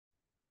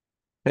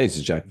Hey, this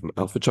is Jack from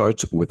Alpha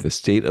Charts with the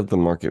state of the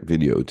market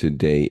video.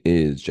 Today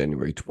is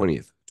January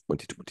 20th,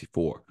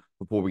 2024.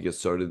 Before we get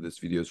started, this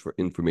video is for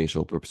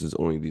informational purposes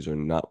only. These are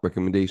not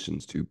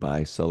recommendations to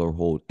buy, sell, or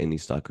hold any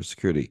stock or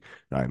security.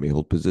 Now, I may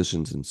hold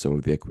positions in some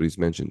of the equities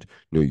mentioned.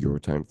 Know your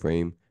time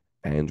frame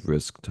and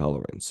risk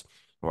tolerance.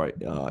 All right,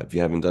 if you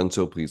haven't done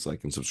so, please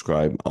like and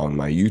subscribe on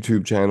my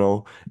YouTube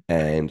channel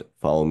and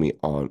follow me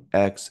on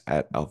X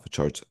at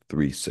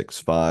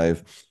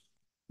AlphaCharts365.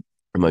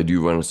 I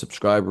do run a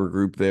subscriber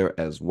group there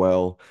as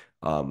well.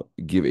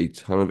 Give a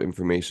ton of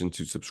information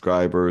to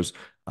subscribers.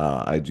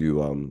 I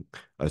do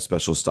a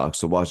special stocks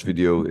to watch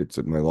video. It's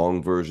my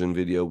long version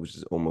video, which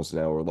is almost an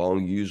hour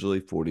long, usually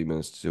 40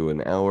 minutes to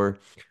an hour.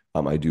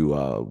 I do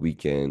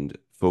weekend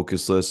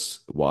focus lists,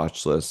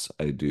 watch lists.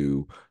 I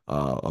do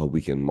a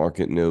weekend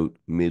market note,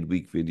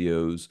 midweek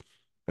videos.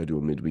 I do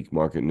a midweek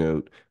market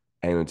note,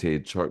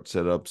 annotated chart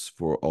setups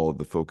for all of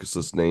the focus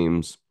list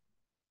names,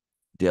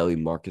 daily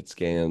market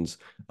scans,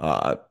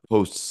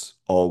 posts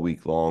all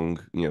week long,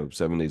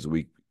 7 days a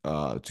week,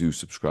 to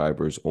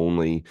subscribers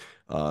only.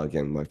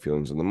 Again, my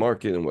feelings on the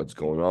market and what's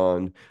going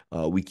on.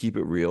 We keep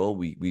it real.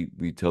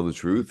 We tell the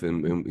truth,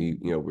 and we,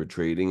 we're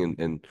trading,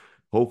 and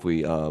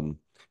hopefully,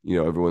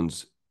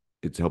 everyone's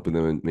it's helping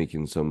them in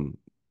making some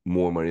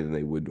more money than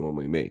they would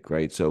normally make,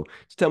 right? So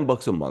it's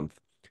 $10 a month,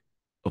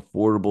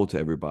 affordable to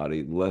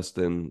everybody, less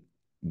than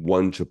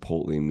one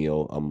Chipotle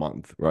meal a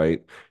month,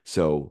 right?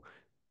 So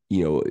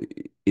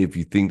if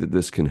you think that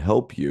this can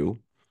help you,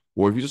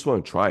 or if you just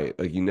want to try it,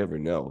 like you never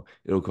know,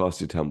 it'll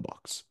cost you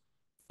 $10.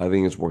 I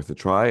think it's worth a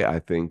try. I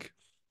think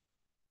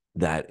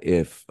that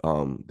if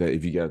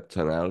you get a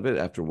ton out of it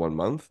after 1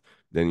 month,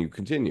 then you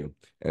continue.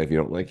 And if you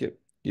don't like it,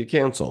 you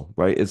cancel,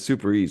 right? It's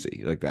super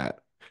easy like that.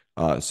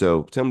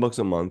 So $10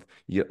 a month,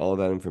 you get all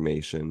that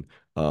information.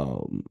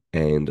 And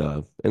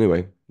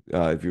anyway,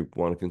 if you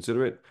want to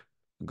consider it,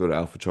 go to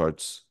Alpha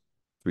Charts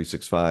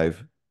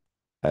 365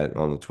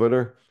 on the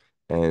Twitter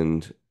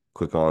and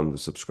click on the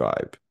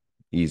subscribe.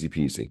 Easy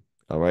peasy.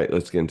 All right,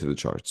 let's get into the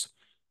charts.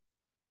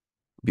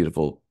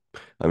 Beautiful.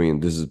 I mean,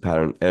 this is a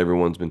pattern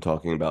everyone's been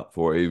talking about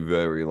for a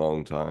very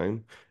long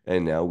time,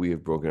 and now we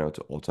have broken out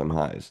to all-time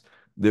highs.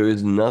 There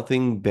is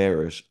nothing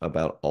bearish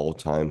about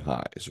all-time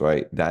highs,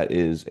 right? That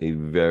is a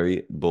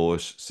very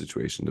bullish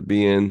situation to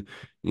be in,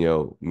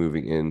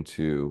 moving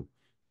into,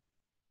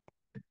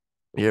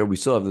 yeah, we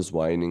still have this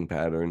widening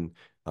pattern,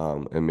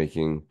 and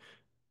making,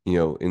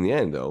 in the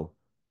end, though,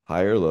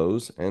 higher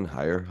lows and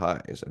higher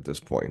highs at this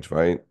point,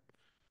 right?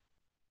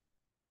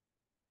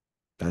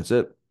 That's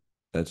it.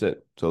 That's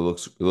it. So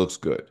it looks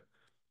good.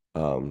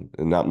 And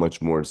not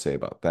much more to say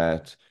about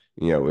that.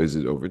 Is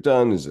it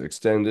overdone? Is it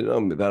extended?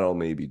 That all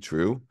may be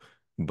true,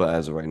 but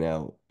as of right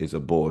now, it's a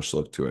bullish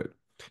look to it.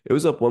 It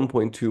was up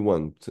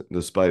 1.21.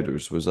 The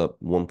spiders was up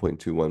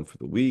 1.21 for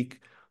the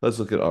week. Let's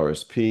look at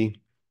RSP.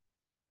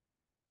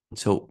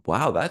 So,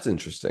 wow, that's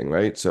interesting,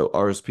 right? So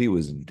RSP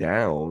was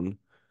down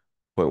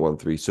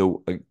 0.13.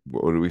 So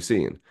what are we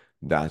seeing?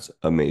 That's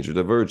a major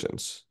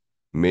divergence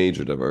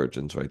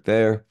right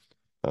there.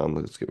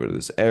 Let's get rid of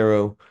this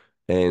arrow.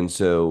 And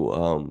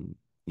so,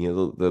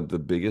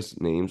 the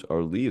biggest names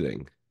are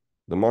leading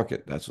the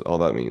market. That's all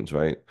that means,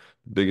 right?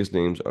 The biggest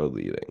names are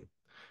leading.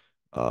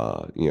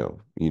 The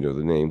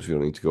names. We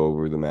don't need to go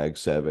over the Mag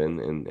 7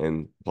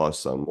 and plus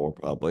some more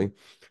probably.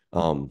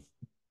 Um,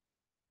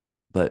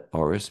 but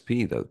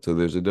RSP though, so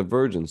there's a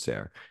divergence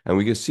there, and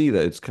we can see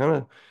that it's kind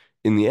of,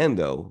 in the end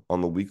though, on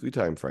the weekly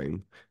time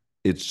frame,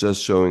 it's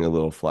just showing a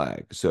little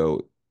flag.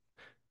 So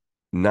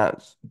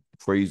not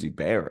crazy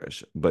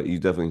bearish, but you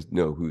definitely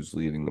know who's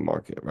leading the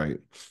market, right?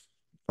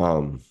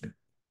 Um,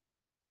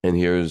 and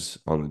here's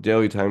on the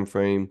daily time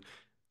frame.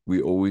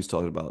 We always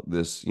talked about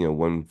this,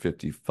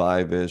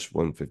 155-ish,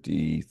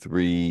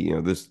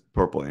 153, this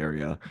purple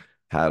area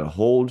had a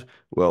hold.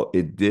 Well,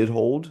 it did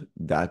hold.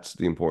 That's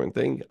the important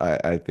thing.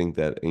 I think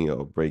that,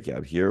 a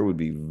breakout here would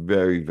be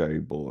very, very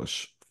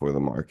bullish for the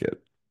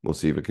market. We'll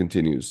see if it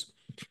continues.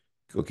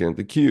 Looking at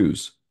the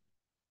Qs.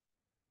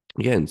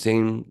 Again,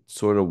 same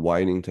sort of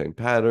widening type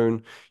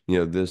pattern.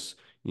 This,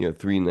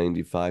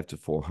 395 to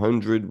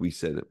 400, we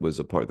said it was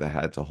a part that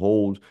had to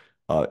hold.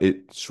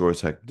 It sure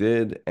as heck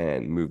did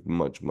and moved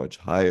much, much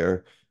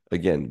higher.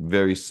 Again,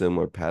 very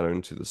similar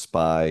pattern to the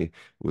SPY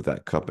with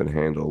that cup and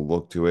handle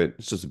look to it.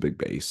 It's just a big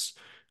base.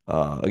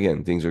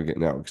 Again, things are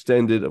getting now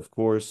extended, of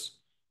course.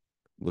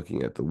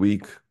 Looking at the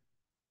week,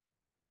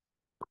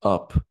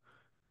 up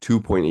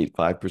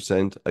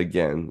 2.85%.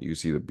 Again, you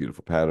see the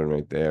beautiful pattern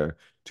right there,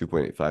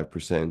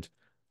 2.85%.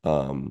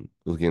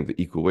 Looking at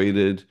the equal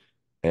weighted,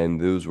 and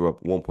those were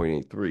up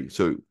 1.83.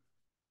 So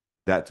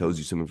that tells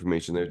you some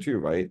information there too,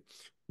 right?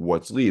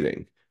 What's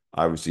leading?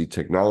 Obviously,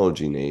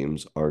 technology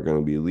names are going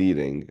to be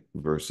leading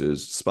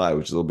versus SPY,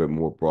 which is a little bit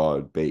more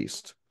broad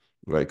based,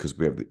 right? Because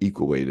we have the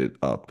equal weighted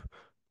up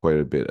quite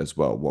a bit as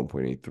well,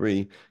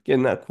 1.83.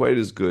 Again, not quite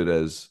as good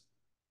as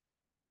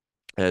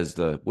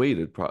the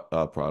weighted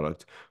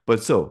product,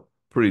 but still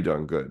pretty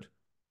darn good.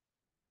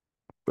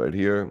 Right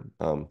here,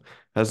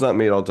 has not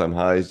made all-time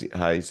highs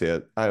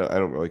yet. I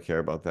don't really care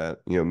about that.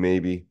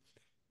 Maybe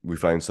we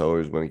find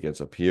sellers when it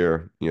gets up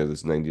here,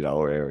 this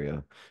 $90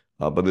 area,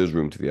 but there's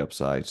room to the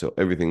upside. So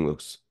everything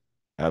looks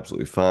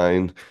absolutely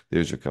fine.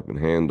 There's your cup and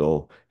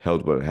handle,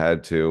 held what it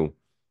had to.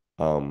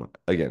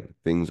 Again,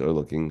 things are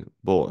looking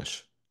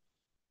bullish.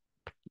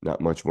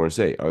 Not much more to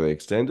say. Are they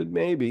extended?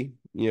 Maybe,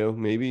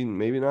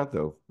 maybe not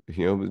though.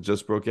 It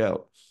just broke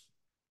out.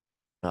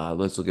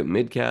 Let's look at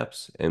mid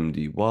caps,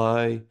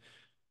 MDY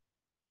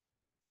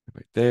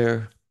right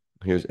there.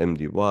 Here's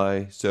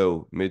MDY.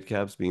 So mid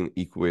caps being an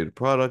equal weighted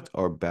product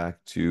are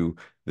back to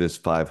this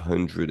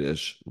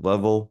 500-ish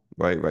level,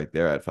 right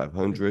there at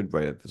 500,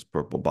 right at this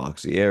purple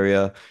boxy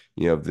area.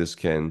 If this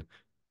can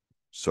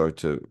start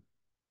to,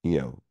 you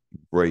know,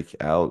 break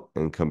out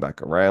and come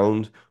back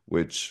around,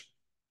 which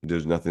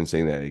there's nothing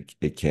saying that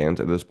it can't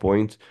at this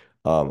point.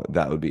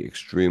 That would be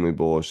extremely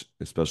bullish,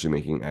 especially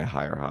making a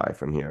higher high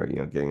from here,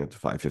 getting up to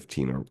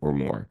 515 or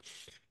more.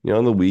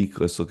 On the week,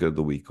 let's look at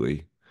the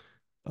weekly.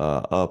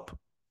 Up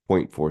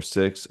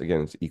 0.46.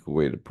 Again, it's equal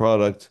weighted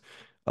product.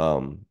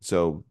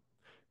 So,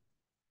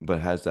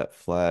 but has that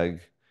flag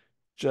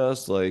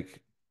just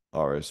like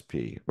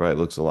RSP, right?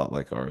 Looks a lot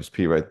like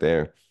RSP right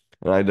there.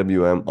 And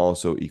IWM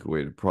also equal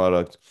weighted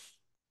product.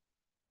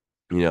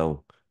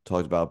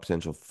 Talked about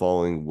potential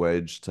falling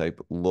wedge type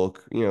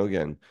look,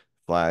 again,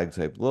 flag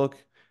type look.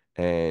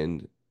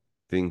 And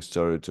things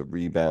started to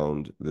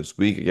rebound this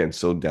week. Again,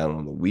 still down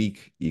on the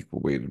week, equal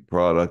weighted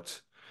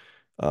product.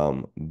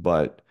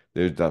 But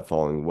there's that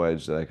falling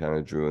wedge that I kind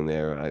of drew in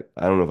there.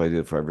 I don't know if I did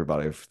it for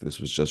everybody, if this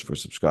was just for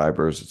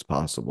subscribers. It's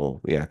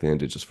possible. Yeah, I think I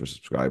did just for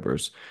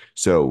subscribers.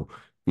 So,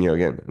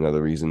 again,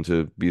 another reason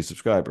to be a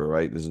subscriber,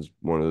 right? This is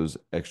one of those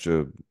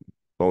extra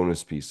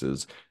bonus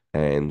pieces.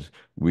 And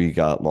we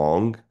got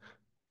long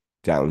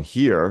down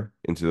here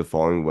into the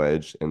falling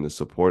wedge and the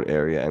support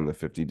area and the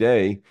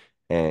 50-day.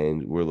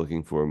 And we're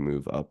looking for a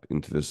move up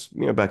into this,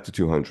 back to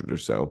 200 or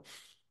so.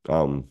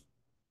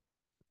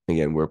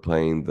 Again, we're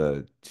playing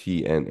the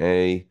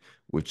TNA,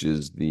 which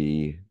is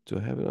the, do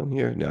I have it on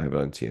here? No, I have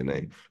it on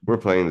TNA. We're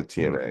playing the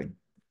TNA,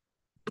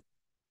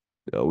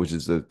 which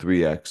is the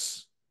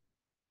 3X.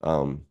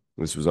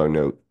 This was our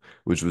note,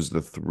 which was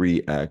the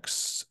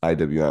 3X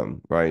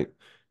IWM, right?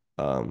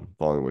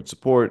 Falling wedge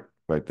support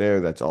right there.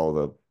 That's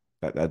all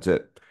that's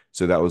it.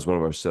 So that was one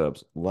of our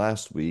setups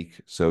last week.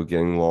 So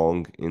getting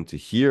long into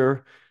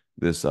here,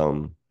 this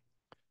around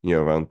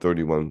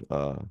 31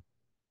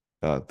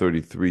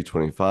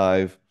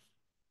 33.25.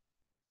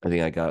 I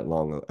think I got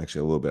long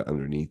actually a little bit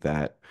underneath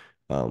that.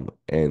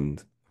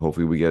 And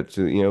hopefully we get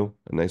to,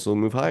 a nice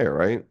little move higher,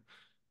 right?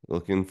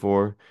 Looking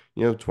for,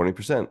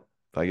 20%.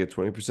 If I get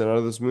 20% out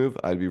of this move,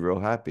 I'd be real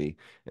happy.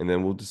 And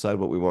then we'll decide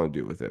what we want to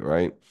do with it,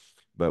 right?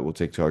 But we'll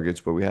take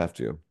targets where we have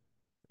to.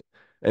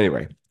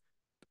 Anyway,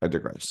 I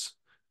digress.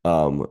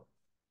 IWM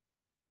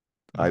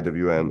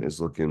is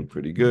looking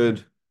pretty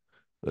good.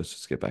 Let's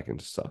just get back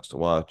into stocks to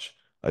watch.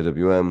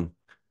 IWM,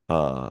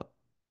 a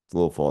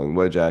little falling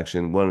wedge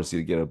action. Want to see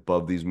it get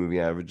above these moving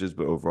averages,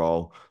 but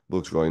overall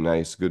looks really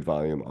nice. Good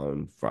volume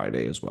on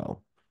Friday as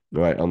well.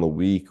 All right, on the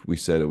week, we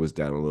said it was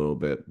down a little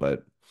bit,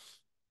 but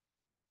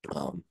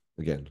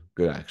again,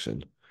 good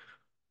action.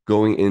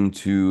 Going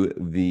into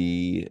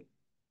the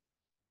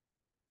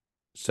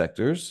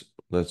sectors,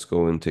 let's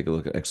go and take a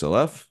look at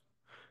XLF.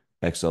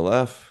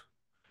 XLF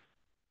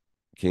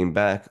came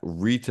back,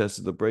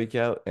 retested the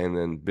breakout, and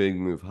then big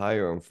move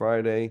higher on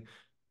Friday.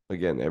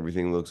 Again,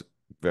 everything looks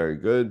very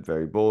good,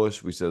 very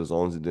bullish. We said as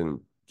long as it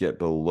didn't get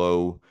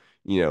below,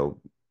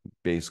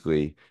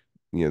 basically,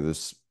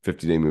 this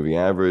 50-day moving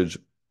average,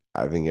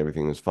 I think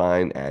everything was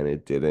fine, and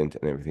it didn't,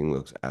 and everything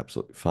looks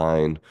absolutely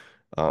fine.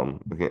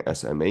 Looking at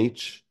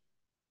SMH,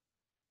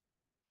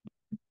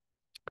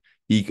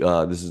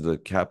 this is the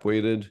cap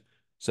weighted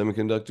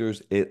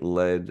semiconductors. It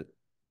led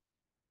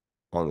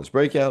on this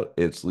breakout.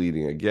 It's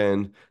leading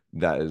again.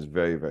 That is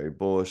very, very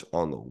bullish.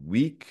 On the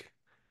week,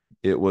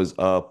 it was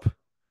up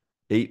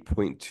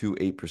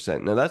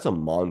 8.28%. Now that's a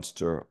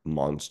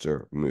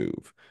monster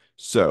move.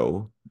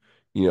 So,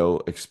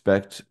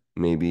 expect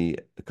maybe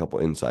a couple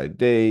inside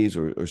days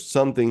or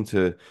something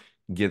to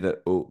get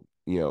that,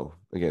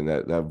 again,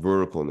 that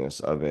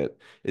verticalness of it.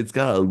 It's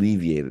got to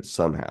alleviate it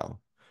somehow,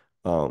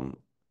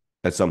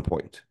 at some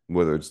point,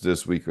 whether it's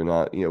this week or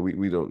not,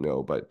 we don't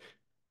know, but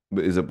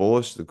is it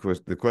bullish? The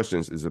question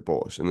is it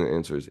bullish? And the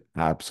answer is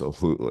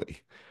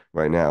absolutely.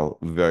 Right now,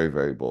 very,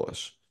 very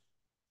bullish.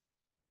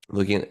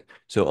 Looking at,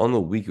 so on the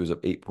week, it was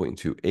up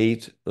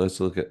 8.28. Let's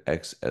look at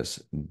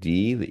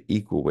XSD, the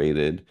equal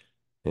weighted,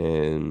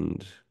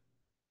 and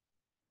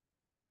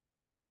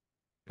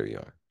there you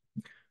are.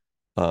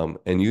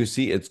 And you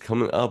see it's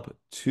coming up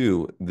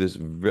to this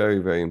very,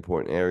 very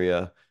important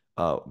area,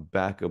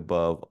 back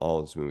above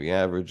all its moving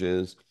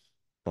averages.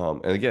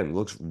 And again,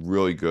 looks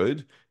really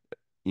good.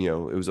 It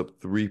was up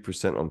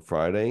 3% on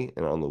Friday,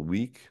 and on the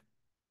week,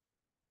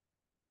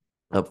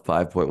 up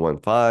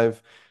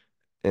 5.15.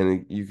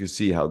 And you can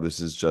see how this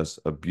is just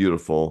a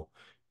beautiful,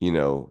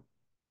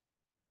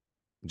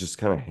 just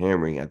kind of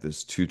hammering at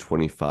this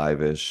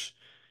 225-ish,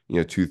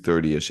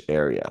 230-ish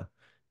area.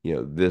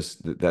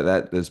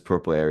 This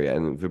purple area.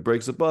 And if it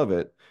breaks above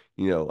it,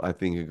 I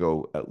think it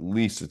go at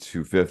least to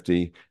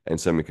 250, and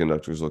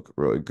semiconductors look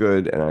really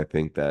good. And I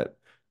think that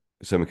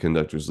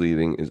semiconductors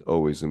leading is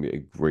always going to be a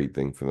great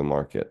thing for the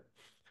market.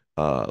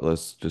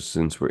 Let's just,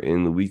 since we're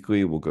in the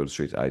weekly, we'll go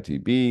straight to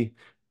ITB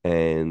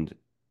and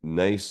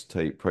nice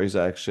tight price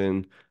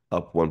action,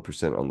 up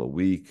 1% on the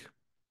week.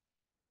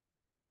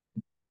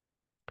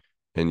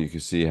 And you can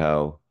see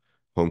how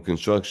home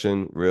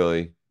construction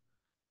really,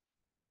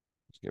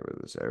 let's get rid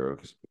of this arrow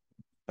because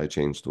I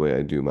changed the way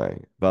I do my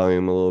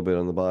volume a little bit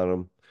on the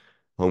bottom.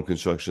 Home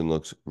construction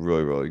looks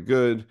really, really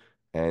good,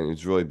 and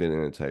it's really been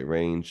in a tight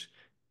range.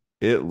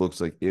 It looks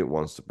like it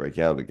wants to break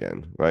out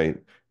again, right?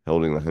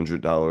 Holding the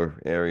 $100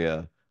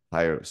 area,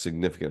 higher,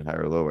 significant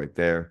higher low right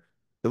there.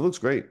 It looks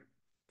great.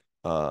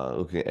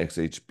 Looking at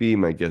XHB,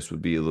 my guess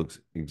would be it looks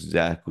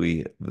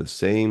exactly the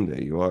same.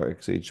 There you are,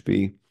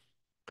 XHB.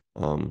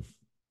 Um,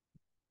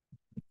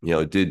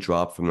 it did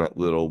drop from that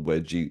little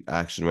wedgie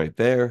action right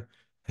there,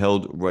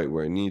 held right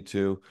where I need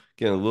to.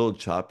 Again, a little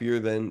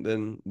choppier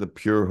than the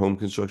pure home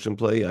construction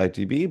play,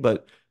 ITB,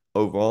 but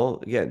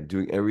overall, again,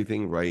 doing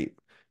everything right.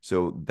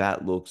 So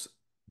that looks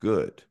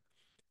good.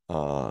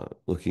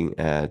 Looking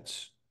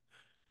at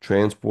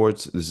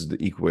transports, this is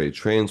the equal weight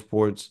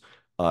transports.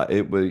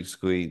 It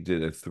basically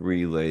did a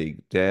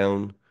three-leg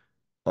down,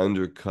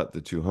 undercut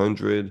the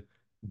 200,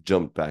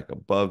 jumped back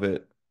above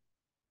it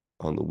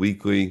on the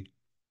weekly.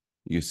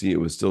 You see it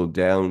was still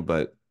down,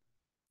 but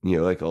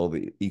like all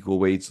the equal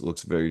weights,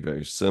 looks very,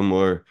 very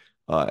similar.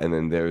 And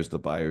then there's the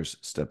buyers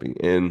stepping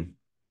in.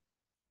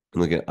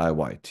 And look at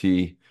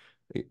IYT.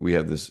 We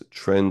have this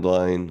trend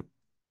line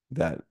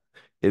that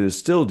it is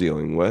still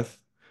dealing with.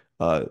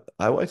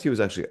 IYT was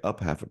actually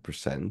up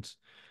 0.5%.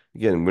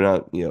 Again, we're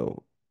not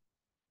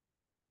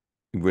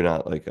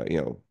like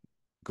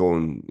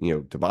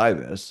going to buy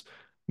this,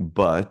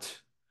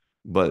 but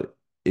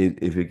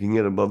if it can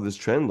get above this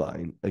trend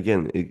line,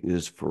 again, it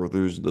just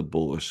furthers the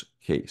bullish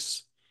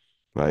case,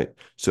 right?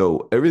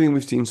 So everything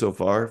we've seen so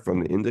far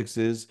from the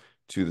indexes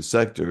to the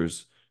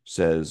sectors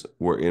says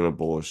we're in a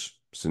bullish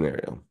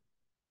scenario.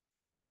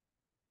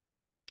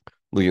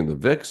 Looking at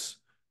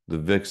the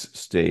VIX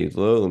stayed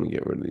low. Let me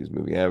get rid of these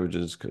moving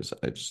averages because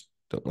I just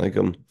don't like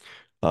them.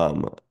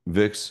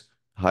 VIX,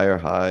 higher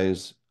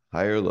highs,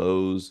 higher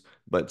lows,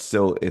 but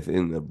still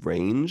within the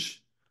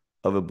range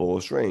of a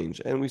bullish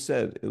range. And we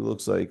said it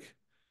looks like,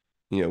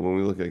 when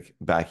we look like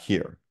back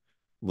here,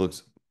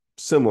 looks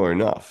similar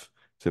enough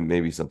to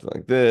maybe something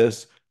like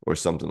this, or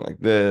something like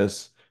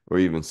this, or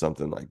even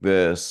something like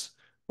this,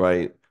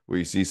 right? Where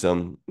you see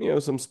some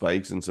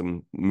spikes and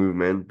some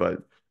movement,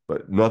 but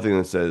nothing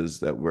that says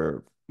that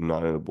we're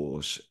not in a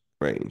bullish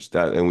range.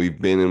 And we've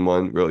been in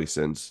one really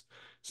since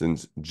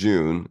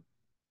June.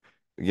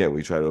 Again,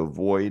 we try to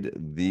avoid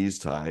these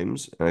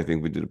times, and I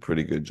think we did a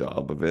pretty good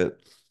job of it.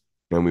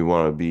 And we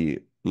want to be,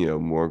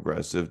 more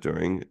aggressive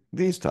during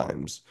these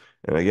times.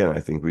 And again, I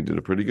think we did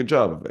a pretty good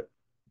job of it.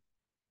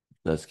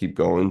 Let's keep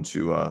going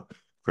to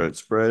credit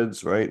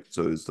spreads, right?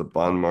 So it's the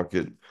bond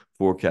market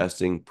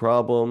forecasting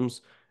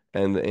problems.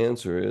 And the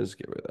answer is,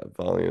 get rid of that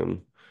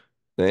volume.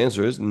 The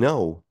answer is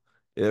no.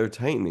 They're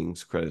tightening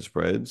credit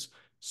spreads.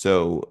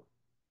 So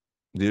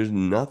there's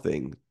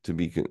nothing to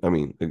be, I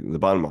mean, the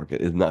bond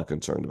market is not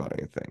concerned about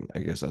anything. I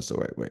guess that's the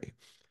right way.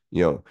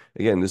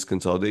 Again, this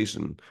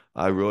consolidation,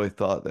 I really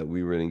thought that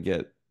we were going to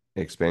get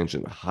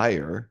expansion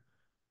higher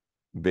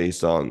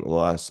based on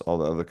all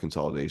the other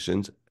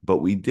consolidations, but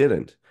we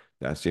didn't.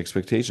 That's the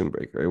expectation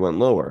breaker. It went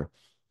lower.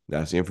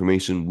 That's the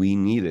information we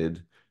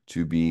needed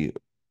to be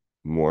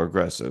more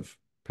aggressive,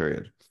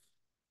 period.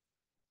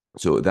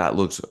 So that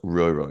looks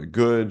really, really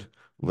good.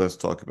 Let's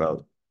talk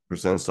about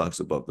percent stocks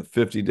above the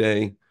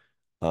 50-day.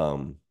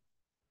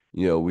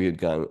 We had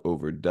gotten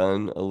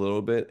overdone a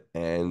little bit,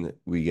 and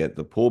we get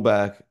the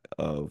pullback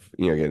of,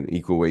 again,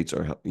 equal weights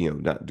are,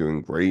 not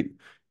doing great,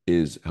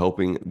 is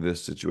helping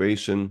this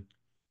situation.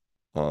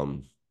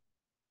 But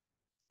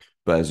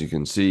as you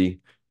can see,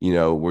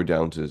 we're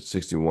down to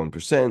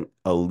 61%,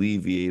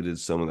 alleviated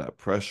some of that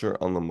pressure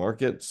on the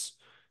markets.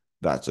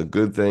 That's a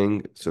good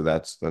thing. So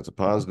that's a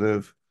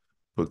positive.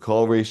 Put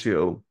call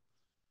ratio.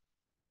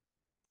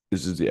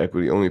 This is the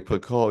equity only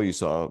put call you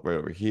saw right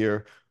over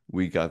here.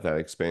 We got that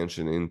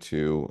expansion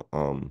into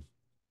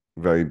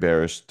very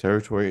bearish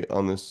territory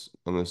on this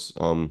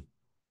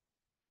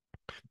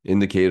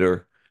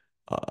indicator.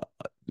 Uh,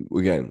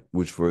 again,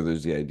 which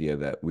furthers the idea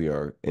that we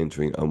are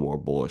entering a more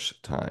bullish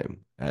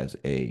time as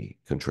a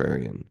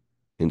contrarian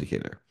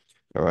indicator.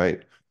 All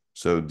right.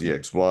 So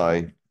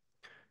DXY,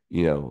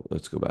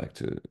 let's go back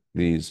to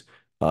these.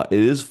 It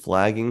is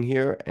flagging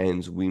here,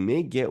 and we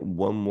may get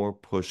one more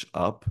push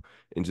up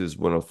into this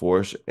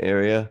 104-ish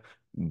area,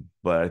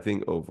 but I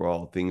think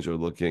overall things are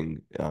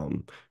looking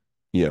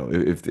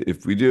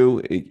if we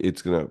do,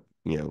 it's gonna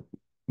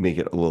make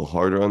it a little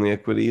harder on the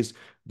equities.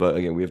 But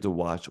again, we have to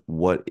watch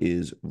what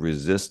is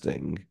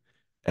resisting,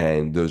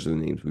 and those are the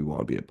names we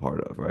want to be a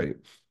part of, right?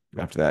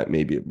 After that,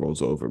 maybe it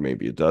rolls over,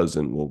 maybe it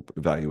doesn't. We'll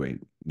evaluate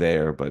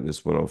there. But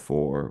this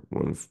 104,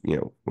 104.1,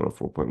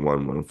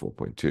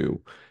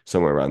 104.2,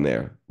 somewhere around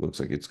there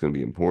looks like it's going to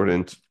be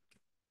important.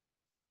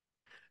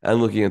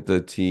 And looking at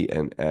the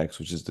TNX,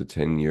 which is the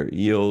 10-year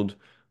yield.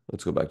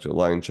 Let's go back to the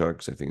line chart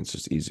because I think it's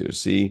just easier to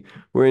see.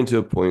 We're into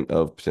a point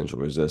of potential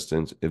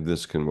resistance. If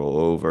this can roll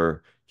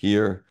over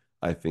here,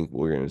 I think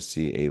we're going to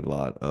see a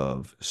lot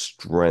of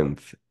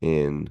strength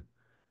in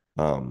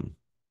um,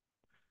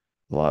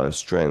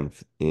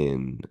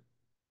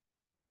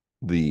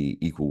 the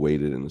equal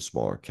weighted and the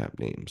smaller cap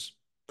names.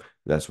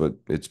 That's what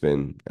it's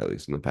been, at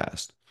least in the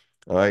past.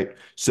 All right.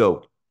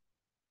 So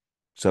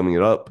summing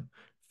it up,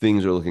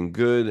 things are looking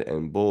good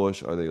and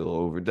bullish. Are they a little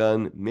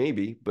overdone?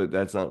 Maybe, but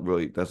that's not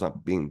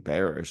being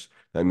bearish.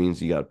 That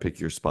means you got to pick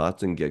your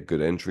spots and get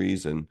good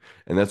entries. And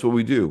that's what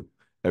we do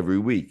every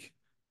week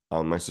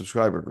on my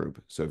subscriber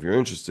group. So if you're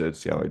interested,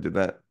 see how I did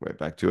that? Right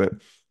back to it.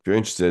 If you're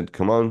interested,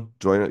 come on,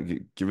 join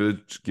it, give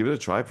it a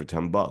try for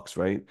 $10,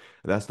 right?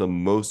 That's the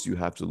most you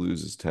have to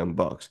lose is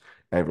 $10.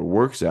 And if it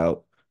works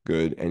out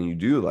good and you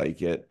do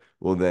like it,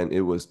 well, then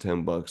it was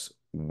 $10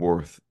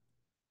 worth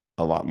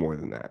a lot more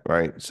than that,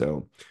 right?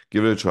 So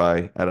give it a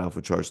try at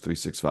Alpha Charge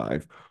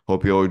 365.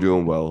 Hope you all are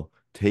doing well.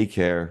 Take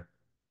care.